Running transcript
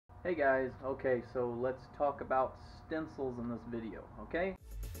Hey guys, okay, so let's talk about stencils in this video, okay?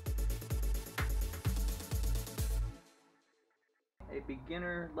 A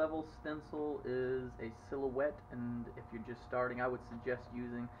beginner level stencil is a silhouette, and if you're just starting, I would suggest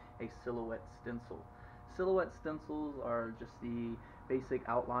using a silhouette stencil. Silhouette stencils are just the basic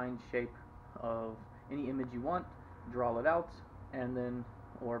outline shape of any image you want, draw it out, and then,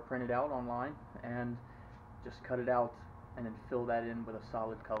 or print it out online, and just cut it out and then fill that in with a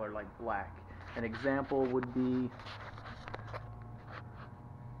solid color like black. An example would be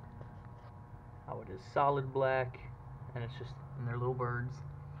how it is solid black, and it's just, and they're little birds,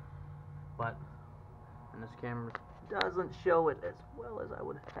 but and this camera doesn't show it as well as I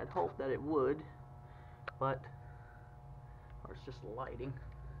had hoped that it would, but, or it's just lighting,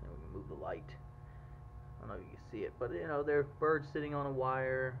 and we can move the light. I don't know if you can see it, but you know, they're birds sitting on a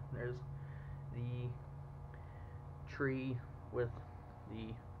wire. There's the tree with the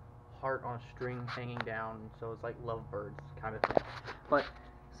heart on a string hanging down, so it's like lovebirds kind of thing. But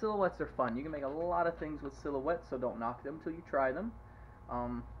silhouettes are fun. You can make a lot of things with silhouettes, so don't knock them till you try them.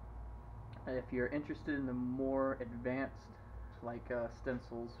 If you're interested in the more advanced, like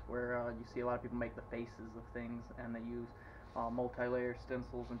stencils, where you see a lot of people make the faces of things, and they use multi-layer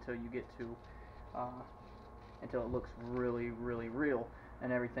stencils until you get to until it looks really, really real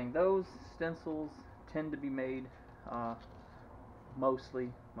and everything. Those stencils tend to be made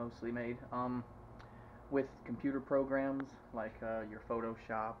mostly made with computer programs like your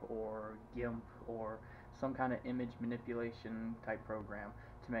Photoshop or GIMP or some kind of image manipulation type program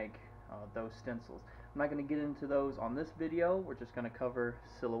to make those stencils. I'm not going to get into those on this video. We're just going to cover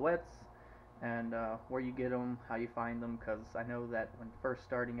silhouettes and where you get them, how you find them, because I know that when first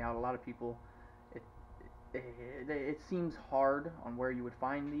starting out, a lot of people, it seems hard on where you would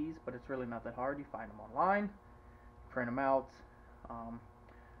find these, but it's really not that hard. You find them online, print them out, um,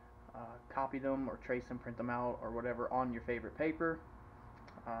 copy them or trace them, print them out or whatever on your favorite paper,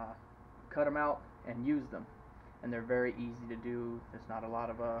 cut them out and use them. And they're very easy to do. There's not a lot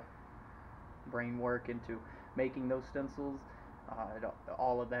of brain work into making those stencils.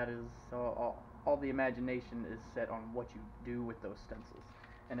 All of that is all the imagination is set on what you do with those stencils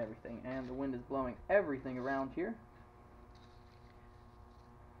and everything. And the wind is blowing everything around here.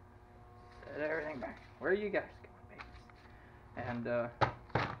 Set everything back. Where are you guys going, babies? And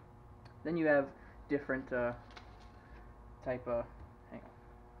then you have different type of. Hang on.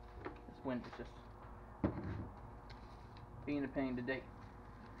 This wind is just being a pain today.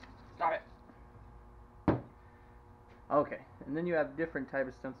 Stop it. Okay, and then you have different type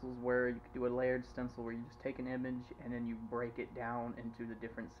of stencils where you could do a layered stencil where you just take an image and then you break it down into the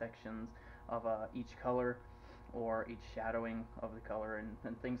different sections of each color or each shadowing of the color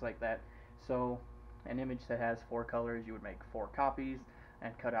and things like that. So an image that has 4 colors, you would make 4 copies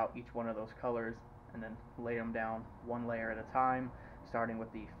and cut out each one of those colors and then lay them down one layer at a time, starting with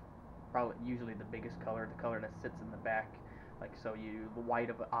usually the biggest color, the color that sits in the back. Like, so the white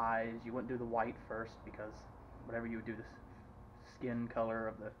of the eyes, you wouldn't do the white first, because whatever you would do, the skin color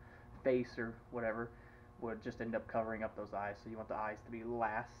of the face or whatever would just end up covering up those eyes. So you want the eyes to be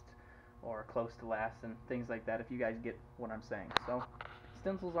last or close to last and things like that, if you guys get what I'm saying. So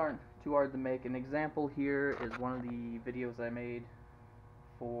stencils aren't too hard to make. An example here is one of the videos I made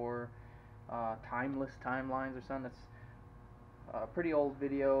for timeless timelines or something. That's a pretty old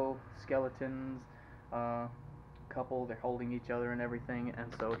video. Skeletons, couple, they're holding each other and everything.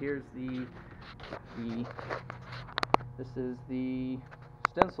 And so here's this is the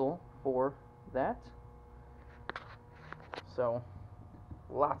stencil for that. So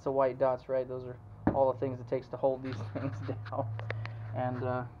lots of white dots, right? Those are all the things it takes to hold these things down.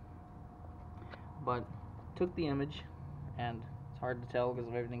 And but took the image, and it's hard to tell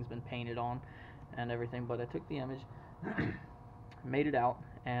because everything's been painted on and everything, but I took the image made it out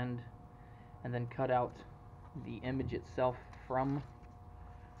and then cut out the image itself from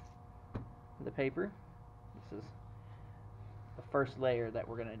the paper. This is the first layer that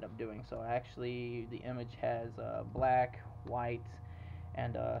we're going to end up doing. So actually the image has black, white,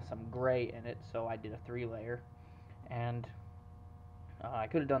 and some gray in it, so I did a 3-layer. And I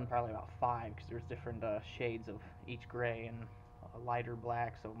could have done probably about 5 because there's different shades of each gray and lighter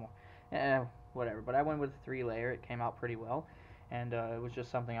black, so more, whatever. But I went with a 3-layer. It came out pretty well, and it was just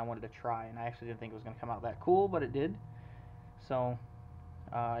something I wanted to try, and I actually didn't think it was going to come out that cool, but it did. So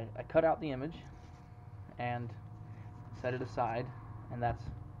I cut out the image and set it aside, and that's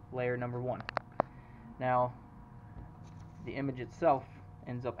layer number 1. Now the image itself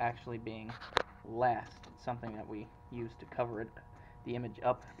ends up actually being last. It's something that we use to cover the image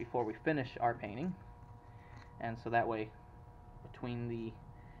up before we finish our painting, and so that way between the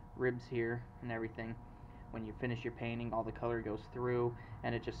ribs here and everything. When you finish your painting, all the color goes through,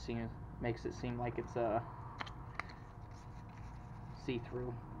 and it just makes it seem like it's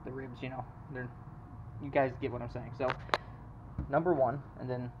see-through. The ribs, you know, you guys get what I'm saying. So number one, and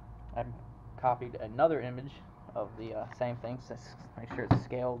then I copied another image of the same thing, so make sure it's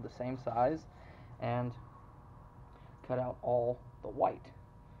scaled the same size, and cut out all the white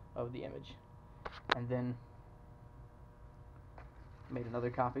of the image, and then made another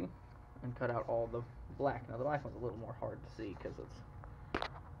copy and cut out all the black. Now the black one's a little more hard to see because it's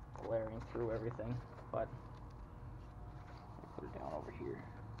glaring through everything, but I'll put it down over here.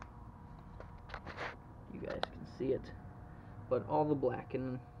 You guys can see it, but all the black,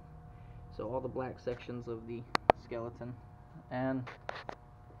 and so all the black sections of the skeleton, and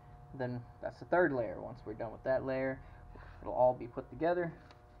then that's the third layer. Once we're done with that layer, it'll all be put together,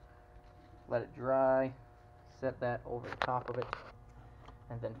 let it dry, set that over the top of it,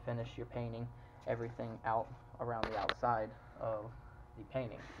 and then finish your painting everything out around the outside of the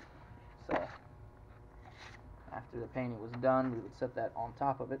painting. So after the painting was done, we would set that on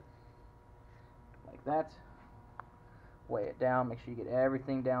top of it like that, weigh it down, make sure you get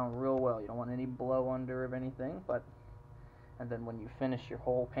everything down real well. You don't want any blow under of anything, and then when you finish your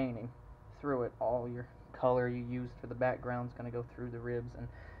whole painting through it, all your color you used for the background is going to go through the ribs,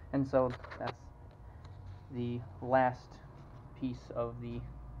 and so that's the last piece of the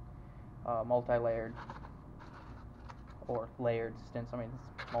multi-layered or layered stencil. I mean,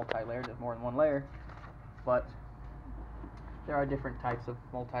 it's multi-layered, there's more than one layer, but there are different types of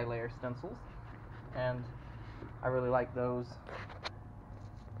multi-layer stencils, and I really like those.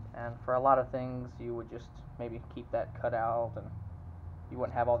 And for a lot of things, you would just maybe keep that cut out, and you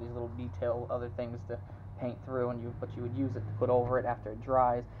wouldn't have all these little detail other things to paint through, but you would use it to put over it after it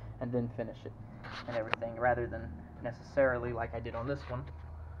dries, and then finish it and everything, rather than necessarily like I did on this one.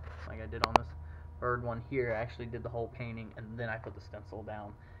 Like I did on this bird one here, I actually did the whole painting, and then I put the stencil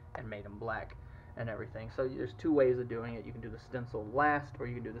down and made them black and everything. So there's two ways of doing it. You can do the stencil last, or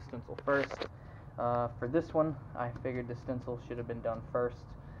you can do the stencil first. For this one, I figured the stencil should have been done first,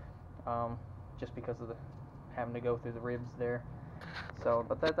 just because of the having to go through the ribs there. So,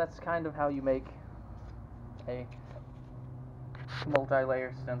 but that's kind of how you make a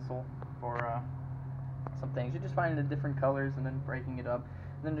multi-layer stencil for some things. You're just finding the different colors and then breaking it up.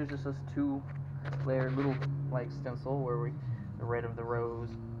 And then there's just this two-layer little like stencil where the red of the rose,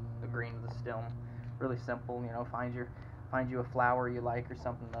 the green of the stem. Really simple, you know. Find you a flower you like or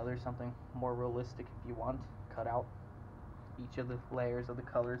something more realistic if you want. Cut out each of the layers of the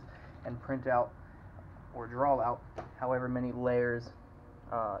colors and print out or draw out however many layers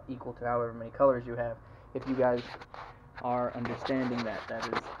equal to however many colors you have. If you guys are understanding that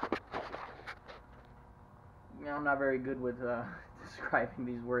is, you know, I'm not very good with describing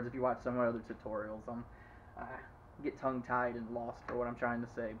these words. If you watch some other tutorials, I get tongue-tied and lost for what I'm trying to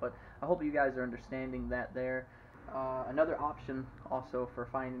say, but I hope you guys are understanding that there. Another option also for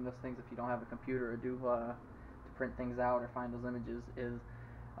finding those things if you don't have a computer or to print things out or find those images is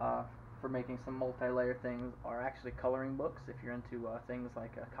for making some multi-layer things are actually coloring books. If you're into things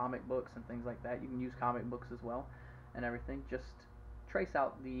like comic books and things like that, you can use comic books as well and everything. Just trace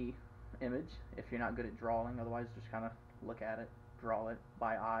out the image if you're not good at drawing. Otherwise, just kind of look at it, draw it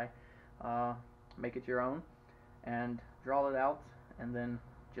by eye, make it your own, and draw it out, and then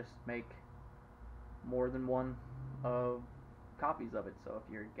just make more than one copies of it. So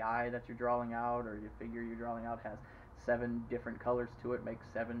if your guy that you're drawing out or your figure you're drawing out has 7 different colors to it, make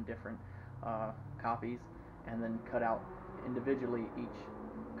 7 different copies, and then cut out individually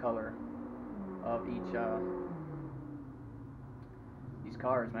each color of each these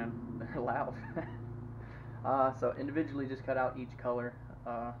cars, man, they're loud. So individually just cut out each color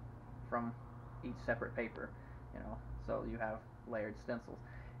from each separate paper, you know, so you have layered stencils.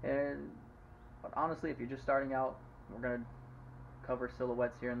 But honestly, if you're just starting out, we're going to cover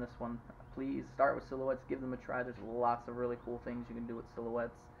silhouettes here in this one. Please start with silhouettes, give them a try. There's lots of really cool things you can do with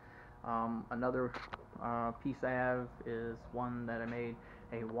silhouettes. Another piece I have is one that I made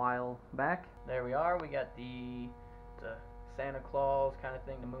a while back. There we are. We got the Santa Claus kind of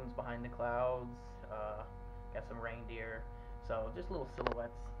thing. The moon's behind the clouds. Got some reindeer. So just little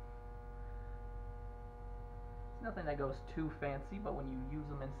silhouettes. Nothing that goes too fancy, but when you use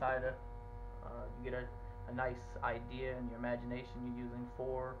them inside you get a nice idea in your imagination you're using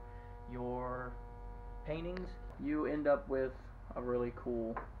for your paintings, you end up with a really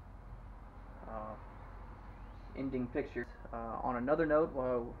cool ending picture. On another note,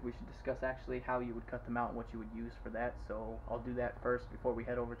 we should discuss actually how you would cut them out and what you would use for that, so I'll do that first before we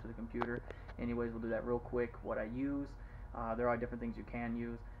head over to the computer. Anyways, we'll do that real quick, what I use. There are different things you can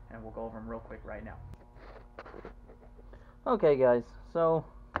use, and we'll go over them real quick right now. Okay guys, so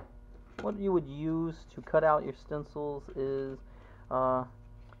what you would use to cut out your stencils is,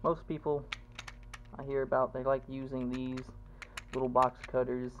 most people I hear about, they like using these little box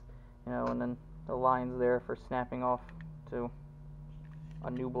cutters, you know, and then the lines there for snapping off to a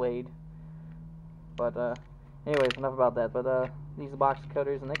new blade. But anyways, enough about that. But these box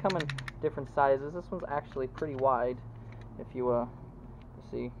cutters, and they come in different sizes. This one's actually pretty wide. If you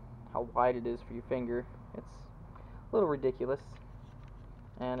see how wide it is for your finger, it's a little ridiculous,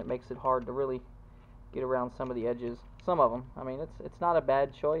 and it makes it hard to really get around some of the edges. Some of them. I mean, it's not a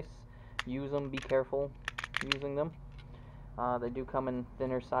bad choice. Use them. Be careful using them. They do come in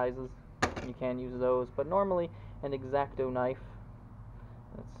thinner sizes. You can use those, but normally an X-Acto knife.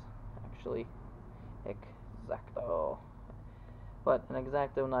 That's actually X-Acto. But an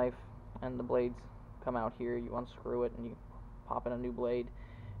X-Acto knife, and the blades come out here. You unscrew it and you pop in a new blade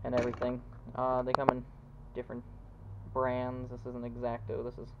and everything. They come in different brands. This isn't X-Acto.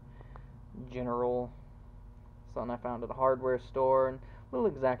 This is General. Something I found at a hardware store, and little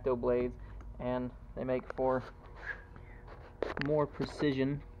X-Acto blades, and they make for more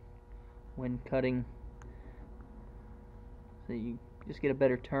precision when cutting. So you just get a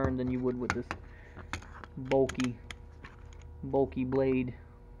better turn than you would with this bulky blade.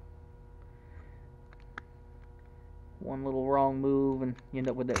 One little wrong move and you end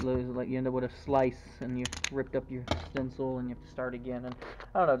up with that, like you end up with a slice and you ripped up your stencil and you have to start again. And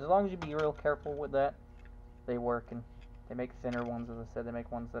I don't know, as long as you be real careful with that, they work. And they make thinner ones, as I said. They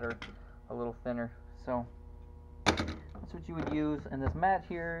make ones that are a little thinner. So that's what you would use. And this mat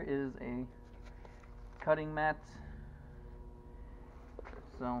here is a cutting mat.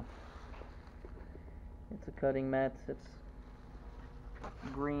 So it's a cutting mat. It's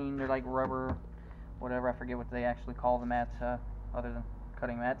green. They're like rubber, whatever. I forget what they actually call the mats, other than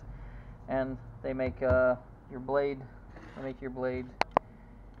cutting mats. And they make your blade. They make your blade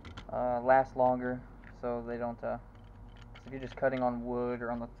last longer, so they don't. If you're just cutting on wood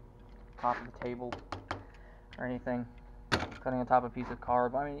or on the top of the table or anything, cutting on top of a piece of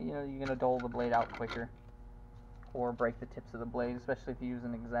card, I mean, you know, you're gonna dull the blade out quicker, or break the tips of the blade, especially if you use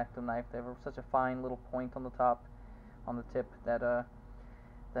an X-Acto knife. They have such a fine little point on the top, on the tip, that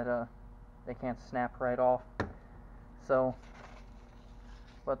they can't snap right off. So,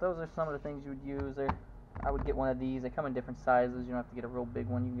 but those are some of the things you would use. I would get one of these. They come in different sizes. You don't have to get a real big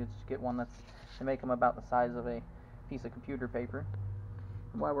one. You can just get one they make them about the size of a piece of computer paper.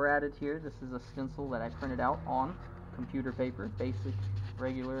 While we're at it here, this is a stencil that I printed out on computer paper, basic,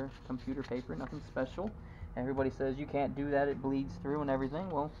 regular computer paper, nothing special. Everybody says you can't do that, it bleeds through and everything.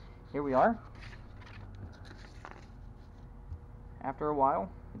 Well, here we are. After a while,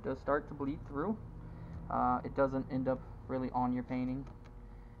 it does start to bleed through. It doesn't end up really on your painting.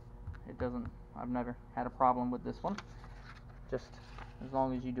 It doesn't. I've never had a problem with this one. Just as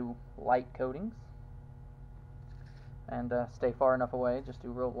long as you do light coatings and stay far enough away. Just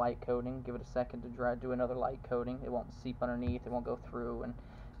do real light coating. Give it a second to dry. Do another light coating. It won't seep underneath. It won't go through.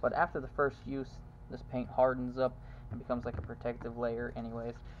 But after the first use, this paint hardens up and becomes like a protective layer.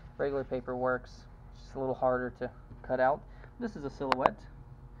 Anyways, regular paper works. It's just a little harder to cut out. This is a silhouette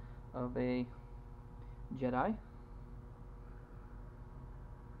of a Jedi.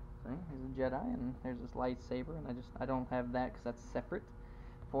 See, here's a Jedi, and there's this lightsaber, and I don't have that because that's separate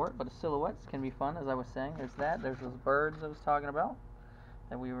for it. But the silhouettes can be fun, as I was saying. There's that. There's those birds I was talking about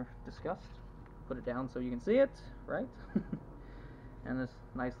that we were discussed. Put it down so you can see it, right? And this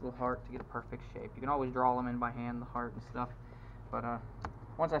nice little heart to get a perfect shape. You can always draw them in by hand, the heart and stuff. But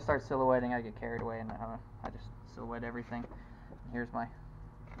once I start silhouetting, I get carried away, and I just silhouette everything. And here's my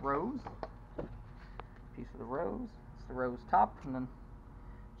rose. Piece of the rose. It's the rose top, and then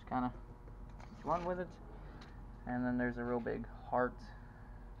just kind of each one with it. And then there's a real big heart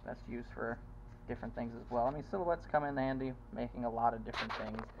that's used for different things as well. I mean, silhouettes come in handy, making a lot of different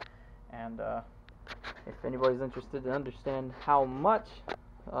things. And if anybody's interested to understand how much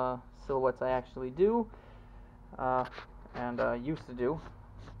silhouettes I actually do, and used to do,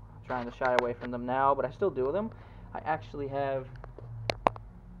 I'm trying to shy away from them now, but I still do them. I actually have,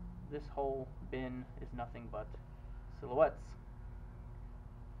 this whole bin is nothing but silhouettes.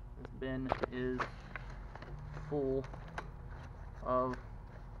 This bin is full of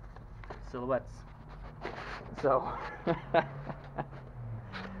silhouettes. So,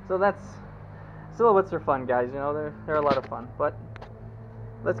 silhouettes are fun, guys. You know, they're a lot of fun. But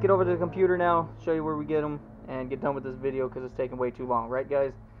let's get over to the computer now, show you where we get them, and get done with this video because it's taking way too long, right,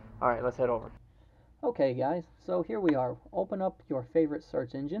 guys? All right, let's head over. Okay, guys. So here we are. Open up your favorite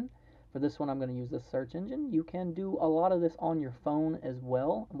search engine. For this one, I'm going to use this search engine. You can do a lot of this on your phone as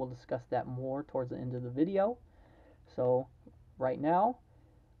well, and we'll discuss that more towards the end of the video. So right now,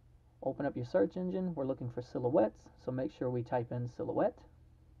 open up your search engine. We're looking for silhouettes, so make sure we type in silhouette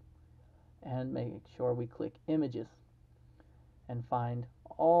and make sure we click images and find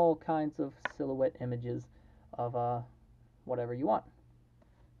all kinds of silhouette images of whatever you want.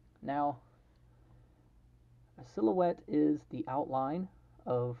 Now, a silhouette is the outline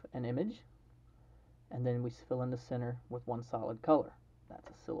of an image, and then we fill in the center with one solid color. That's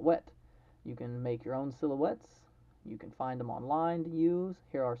a silhouette. You can make your own silhouettes. You can find them online to use.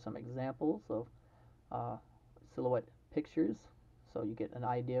 Here are some examples of silhouette pictures, so you get an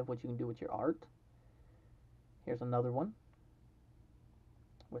idea of what you can do with your art. Here's another one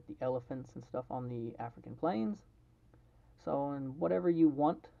with the elephants and stuff on the African plains. So, and whatever you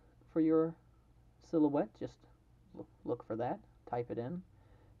want for your silhouette, just look for that, type it in.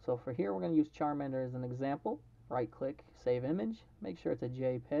 So for here, we're going to use Charmander as an example. Right click, save image, make sure it's a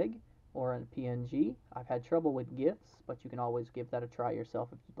JPEG or a PNG. I've had trouble with GIFs, but you can always give that a try yourself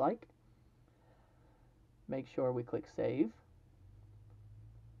if you'd like. Make sure we click save,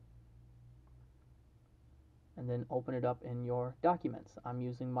 and then open it up in your documents. I'm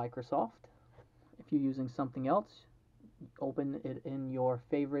using Microsoft. If you're using something else, open it in your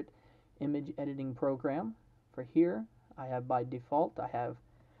favorite image editing program. For here, I have by default, I have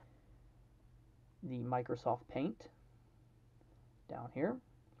the Microsoft Paint down here.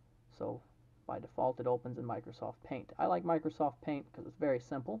 So by default, it opens in Microsoft Paint. I like Microsoft Paint because it's very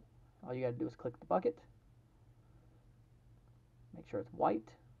simple. All you got to do is click the bucket, make sure it's white,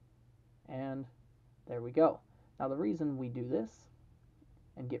 and there we go. Now the reason we do this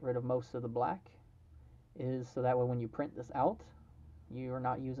and get rid of most of the black is so that way when you print this out, you are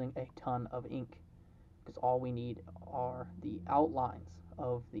not using a ton of ink, because all we need are the outlines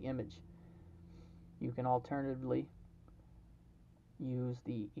of the image. You can alternatively use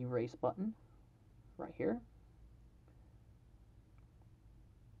the erase button right here.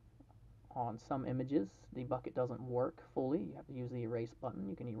 On some images, the bucket doesn't work fully. You have to use the erase button.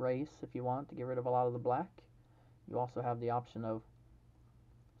 You can erase if you want to get rid of a lot of the black. You also have the option of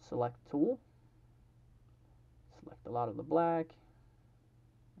select tool, select a lot of the black,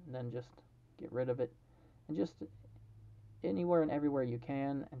 and then just get rid of it, and just anywhere and everywhere you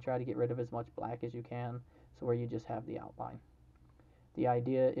can, and try to get rid of as much black as you can, so where you just have the outline. The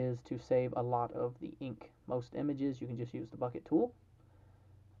idea is to save a lot of the ink. Most images you can just use the bucket tool,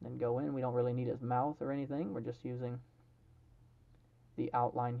 then go in. We don't really need his mouth or anything. We're just using the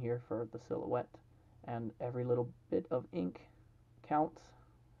outline here for the silhouette, and every little bit of ink counts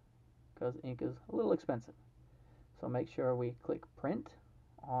because ink is a little expensive. So make sure we click print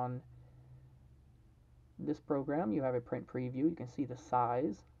on this program. You have a print preview. You can see the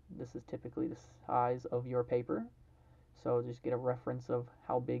size. This is typically the size of your paper, so just get a reference of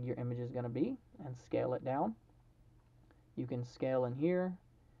how big your image is going to be and scale it down. You can scale in here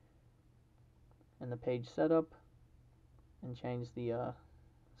in the page setup and change the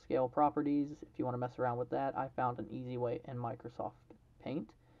scale properties if you want to mess around with that. I found an easy way in Microsoft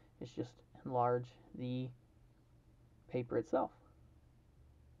Paint. It's just enlarge the paper itself.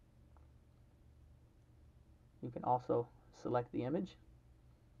 You can also select the image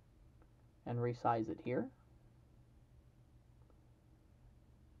and resize it here.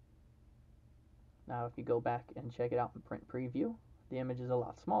 Now if you go back and check it out in print preview, the image is a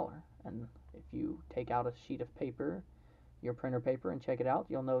lot smaller, and if you take out a sheet of paper, your printer paper, and check it out,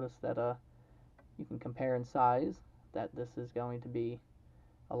 you'll notice that you can compare in size, that this is going to be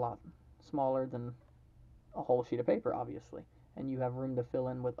a lot smaller than a whole sheet of paper, obviously, and you have room to fill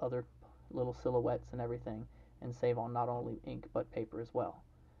in with other little silhouettes and everything, and save on not only ink but paper as well.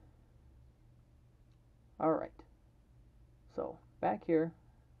 Alright, so back here,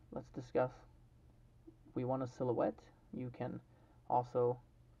 let's discuss. We want a silhouette. You can also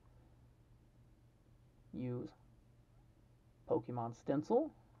use Pokemon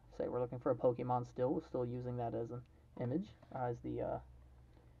stencil. Say we're looking for a Pokemon still, we're still using that as an image, as the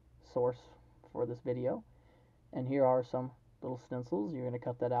source for this video. And here are some little stencils. You're going to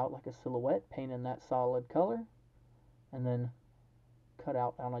cut that out like a silhouette, paint in that solid color, and then cut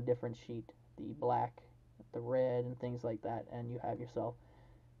out on a different sheet the black, the red, and things like that, and you have yourself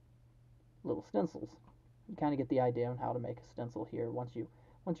little stencils. You kind of get the idea on how to make a stencil here. Once you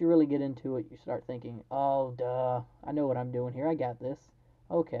really get into it, you start thinking, oh duh, I know what I'm doing here, I got this.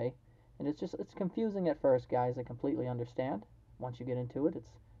 Okay. And it's confusing at first, guys. I completely understand. Once you get into it,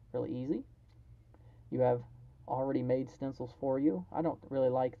 it's really easy. You have already made stencils for you. I don't really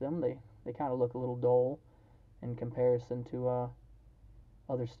like them. They kind of look a little dull in comparison to a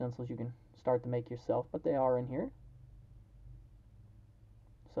other stencils you can start to make yourself, but they are in here.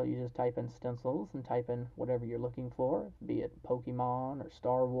 So you just type in stencils and type in whatever you're looking for, be it Pokemon or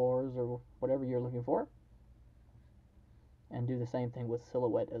Star Wars or whatever you're looking for. And do the same thing with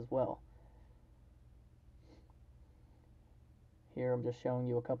silhouette as well. Here I'm just showing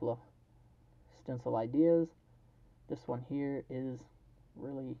you a couple of stencil ideas. This one here is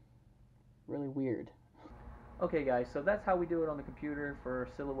really weird. Okay guys, so that's how we do it on the computer for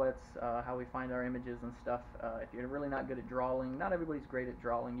silhouettes, how we find our images and stuff. If you're really not good at drawing, not everybody's great at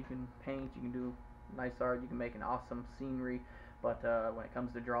drawing. You can paint, you can do nice art, you can make an awesome scenery, but when it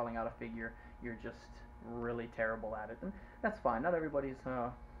comes to drawing out a figure, you're just really terrible at it. And that's fine, not everybody's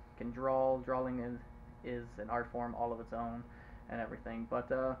can draw. Drawing is an art form all of its own and everything.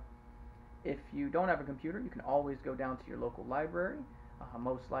 But if you don't have a computer, you can always go down to your local library.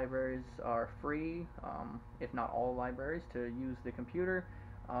 Most libraries are free, if not all libraries, to use the computer.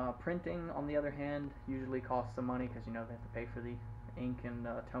 Printing, on the other hand, usually costs some money because, you know, they have to pay for the ink and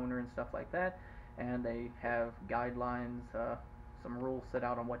toner and stuff like that. And they have guidelines, some rules set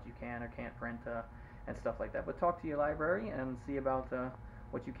out on what you can or can't print and stuff like that. But talk to your library and see about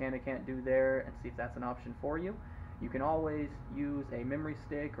what you can and can't do there, and see if that's an option for you. You can always use a memory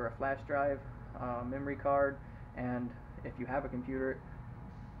stick or a flash drive memory card, and if you have a computer,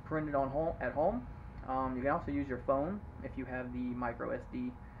 print it at home. You can also use your phone if you have the micro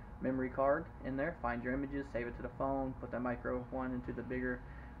SD memory card in there. Find your images, save it to the phone, put that micro one into the bigger,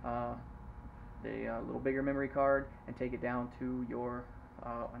 little bigger memory card, and take it down to your,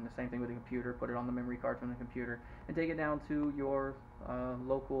 and the same thing with the computer, put it on the memory card from the computer, and take it down to your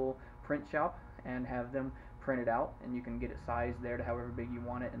local print shop and have them print it out, and you can get it sized there to however big you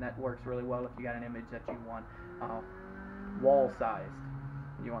want it, and that works really well if you got an image that you want wall sized.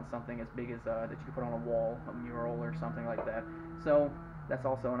 You want something as big as that you can put on a wall, a mural or something like that. So that's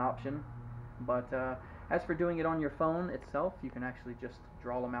also an option. But as for doing it on your phone itself, you can actually just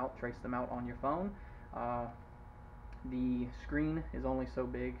draw them out, trace them out on your phone. The screen is only so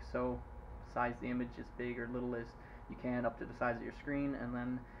big, so size the image as big or little as you can up to the size of your screen, and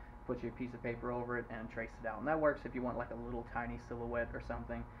then put your piece of paper over it and trace it out. And that works if you want like a little tiny silhouette or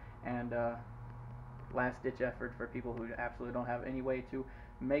something. And last ditch effort for people who absolutely don't have any way to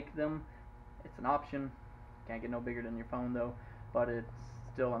make them, it's an option. Can't get no bigger than your phone though, but it's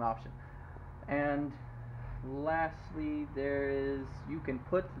still an option. And lastly, you can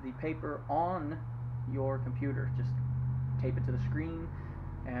put the paper on your computer. Just tape it to the screen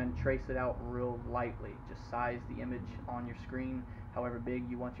and trace it out real lightly. Just size the image on your screen however big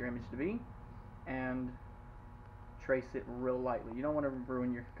you want your image to be, and trace it real lightly. You don't want to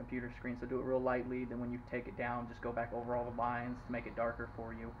ruin your computer screen, so do it real lightly. Then when you take it down, just go back over all the lines to make it darker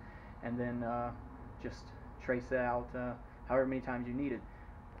for you, and then just trace it out however many times you need it.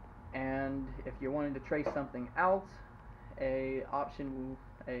 And if you're wanting to trace something out,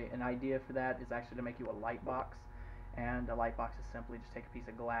 an idea for that is actually to make you a light box. And a light box is simply just take a piece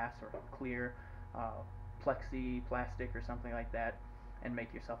of glass or clear plexi, plastic or something like that, and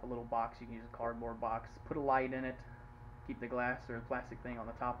make yourself a little box. You can use a cardboard box, put a light in it, keep the glass or the plastic thing on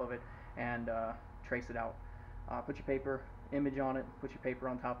the top of it, and trace it out. Put your paper image on it, put your paper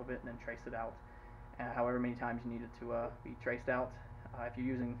on top of it, and then trace it out however many times you need it to be traced out. If you're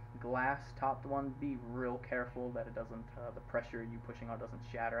using glass topped one, be real careful that it doesn't, the pressure you pushing on doesn't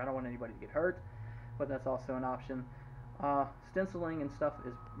shatter. I don't want anybody to get hurt, but that's also an option. Stenciling and stuff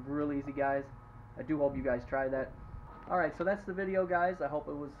is real easy, guys. I do hope you guys try that. Alright, so that's the video, guys. I hope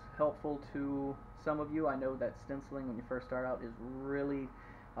it was helpful to some of you. I know that stenciling when you first start out is really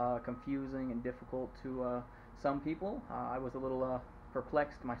confusing and difficult to some people. I was a little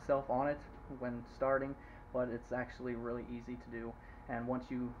perplexed myself on it when starting, but it's actually really easy to do. And once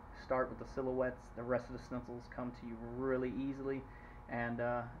you start with the silhouettes, the rest of the stencils come to you really easily. And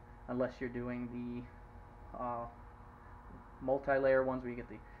unless you're doing the multi-layer ones where you get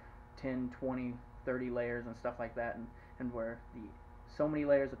the 10, 20, 30 layers and stuff like that, and where so many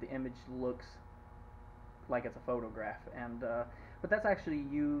layers that the image looks like it's a photograph. And but that's actually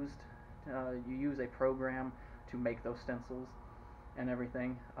used. You use a program to make those stencils and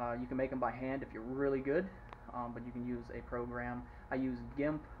everything. You can make them by hand if you're really good, but you can use a program. I use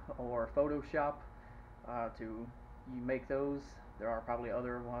GIMP or Photoshop to make those. There are probably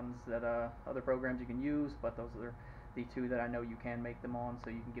other ones that other programs you can use, but those are the two that I know you can make them on, so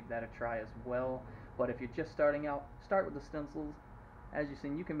you can give that a try as well. But if you're just starting out, start with the stencils. As you've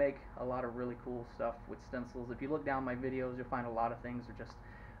seen, you can make a lot of really cool stuff with stencils. If you look down my videos, you'll find a lot of things are just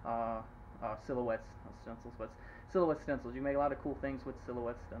silhouettes, not stencils, but silhouette stencils. You can make a lot of cool things with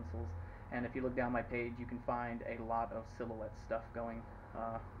silhouette stencils. And if you look down my page, you can find a lot of silhouette stuff going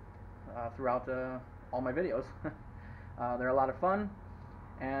throughout all my videos. They're a lot of fun,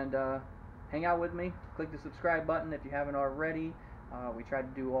 and hang out with me. Click the subscribe button if you haven't already. We try to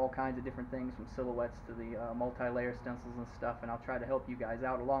do all kinds of different things, from silhouettes to the multi-layer stencils and stuff, and I'll try to help you guys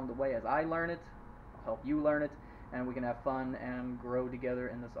out along the way as I learn it. I'll help you learn it, and we can have fun and grow together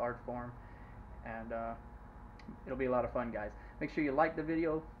in this art form. And it'll be a lot of fun, guys. Make sure you like the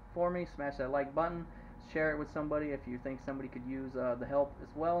video for me, smash that like button, share it with somebody if you think somebody could use the help as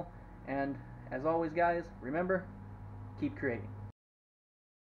well. And as always, guys, remember, keep creating.